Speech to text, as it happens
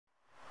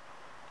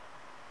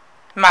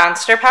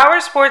Monster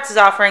Powersports is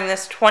offering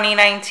this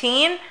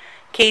 2019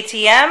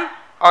 KTM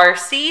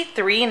RC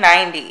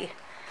 390.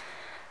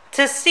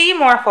 To see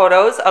more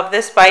photos of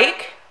this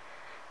bike,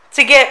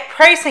 to get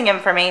pricing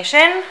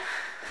information,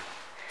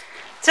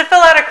 to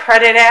fill out a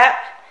credit app,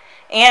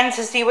 and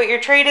to see what your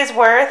trade is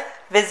worth,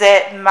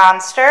 visit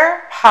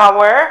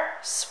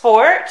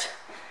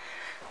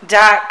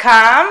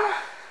monsterpowersport.com.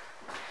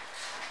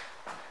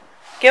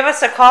 Give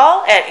us a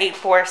call at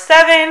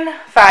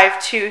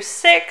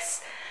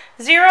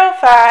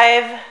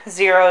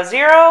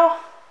 847-526-0500,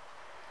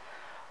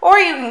 or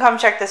you can come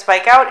check this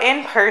bike out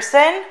in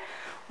person.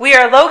 We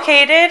are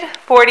located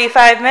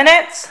 45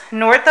 minutes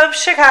north of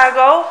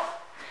Chicago,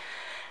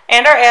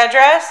 and our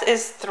address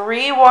is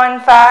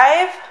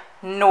 315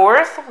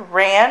 North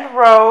Rand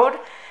Road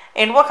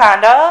in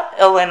Wauconda,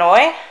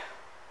 Illinois.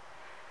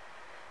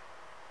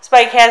 This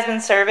bike has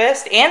been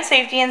serviced and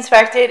safety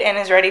inspected and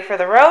is ready for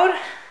the road.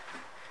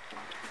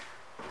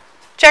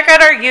 Check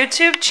out our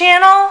YouTube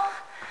channel,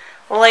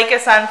 like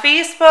us on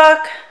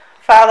Facebook,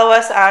 follow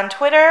us on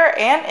Twitter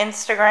and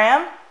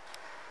Instagram.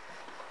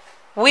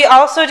 We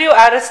also do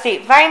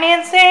out-of-state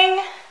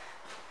financing,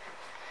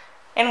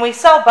 and we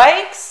sell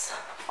bikes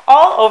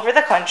all over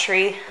the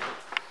country.